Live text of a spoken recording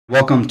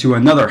Welcome to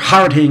another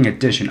hard-hitting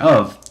edition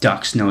of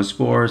Ducks No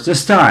Sports.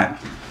 This time,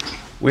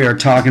 we are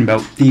talking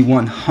about the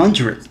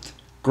 100th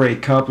Grey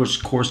Cup, which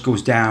of course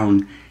goes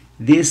down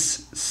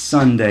this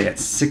Sunday at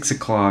 6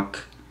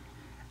 o'clock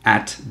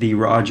at the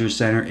Rogers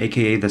Centre,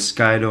 aka the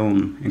Sky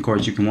Dome. And of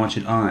course, you can watch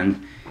it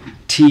on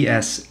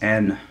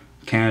TSN,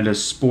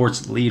 Canada's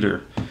sports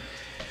leader.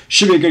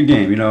 Should be a good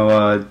game.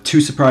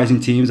 Two surprising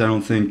teams. I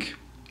don't think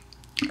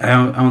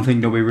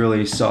nobody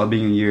really saw it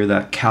being a year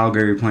that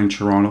Calgary playing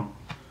Toronto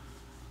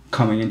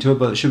coming into it,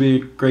 but it should be a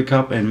Grey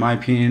Cup, in my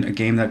opinion, a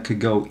game that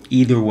could go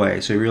either way,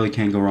 so you really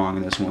can't go wrong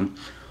in this one.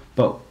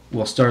 But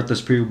we'll start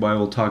this preview by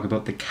we'll talk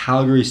about the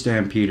Calgary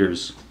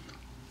Stampeders.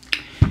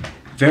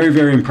 Very,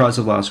 very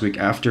impressive last week.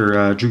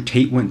 After Drew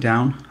Tate went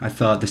down, I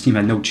thought this team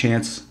had no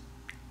chance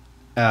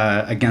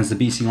against the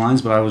BC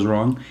Lions, but I was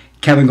wrong.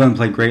 Kevin Glenn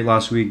played great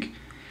last week.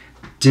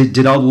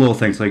 Did all the little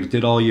things, like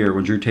did all year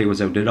when Drew Tate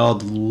was out. Did all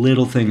the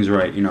little things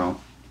right,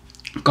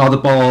 Got the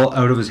ball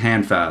out of his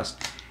hand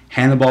fast.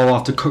 Hand the ball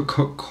off to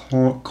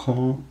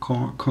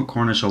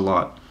Cornish a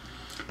lot.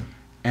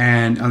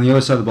 And on the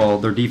other side of the ball,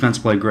 their defense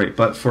played great.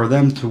 But for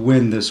them to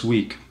win this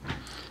week,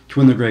 to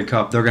win the Grey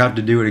Cup, they're going to have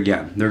to do it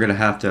again. They're going to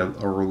have to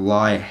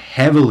rely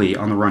heavily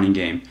on the running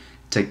game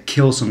to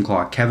kill some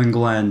clock. Kevin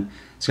Glenn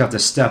is going to have to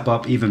step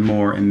up even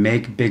more and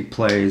make big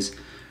plays,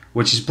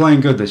 which is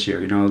playing good this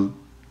year.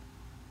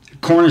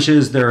 Cornish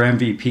is their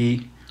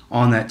MVP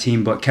on that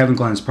team, but Kevin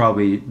Glenn is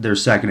probably their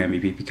second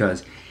MVP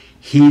because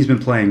he's been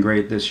playing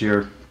great this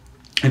year.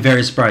 And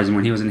very surprising.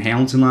 When he was in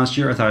Hamilton last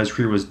year, I thought his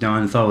career was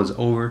done. I thought it was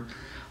over.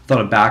 I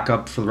thought a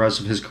backup for the rest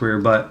of his career,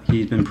 but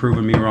he's been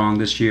proving me wrong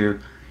this year.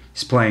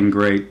 He's playing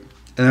great.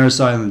 And the other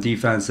side on the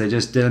defense, they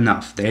just did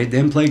enough. They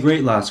didn't play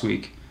great last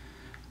week,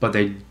 but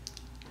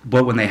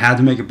when they had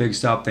to make a big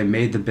stop, they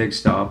made the big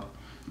stop.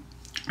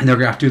 And they're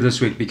going to have to do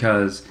this week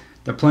because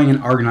they're playing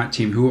an Argonaut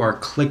team who are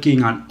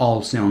clicking on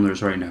all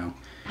cylinders right now.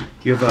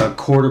 You have a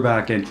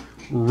quarterback in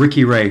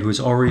Ricky Ray, who's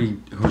already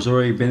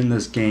been in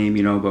this game,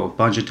 about a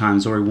bunch of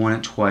times, already won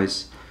it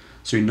twice,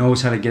 so he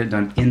knows how to get it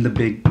done in the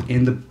big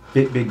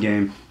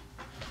game.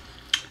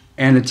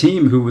 And a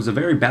team who was a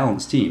very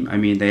balanced team. I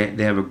mean,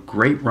 they have a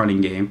great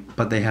running game,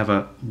 but they have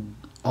a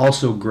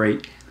also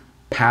great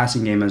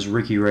passing game, as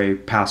Ricky Ray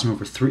passing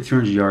over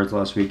 300 yards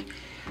last week.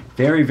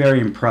 Very, very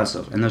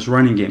impressive. And this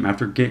running game, I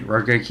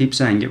keep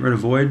saying get rid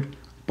of Boyd,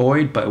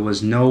 but it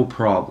was no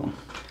problem.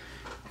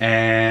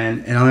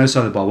 And on the other side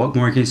of the ball, what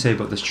more can you say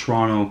about this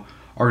Toronto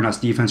Argonauts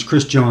defense?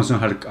 Chris Jones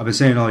knows how to. I've been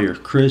saying it all year.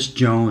 Chris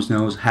Jones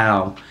knows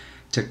how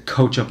to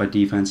coach up a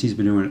defense. He's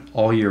been doing it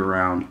all year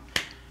round,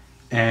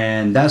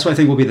 and that's what I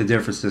think will be the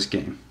difference this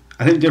game.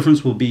 I think the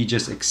difference will be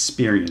just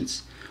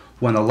experience.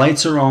 When the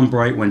lights are on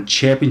bright, when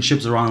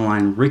championships are on the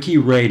line, Ricky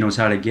Ray knows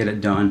how to get it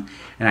done,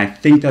 and I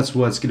think that's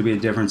what's going to be the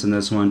difference in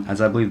this one.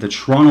 As I believe the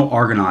Toronto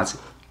Argonauts,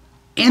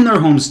 in their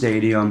home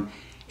stadium,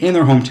 in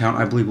their hometown,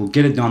 I believe will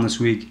get it done this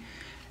week.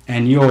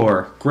 And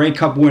your Grey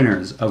Cup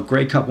winners of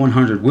Grey Cup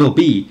 100 will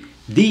be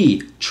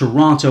the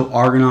Toronto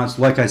Argonauts.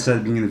 Like I said at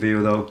the beginning of the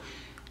video, though,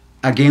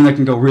 a game that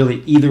can go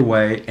really either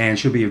way and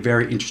should be a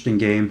very interesting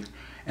game.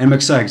 And I'm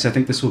excited because I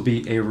think this will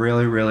be a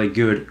really, really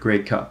good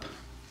Grey Cup.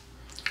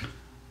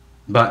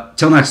 But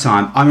till next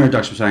time, I'm your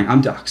Ducks saying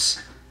I'm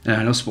Ducks, and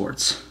I know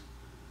sports.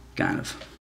 Kind of.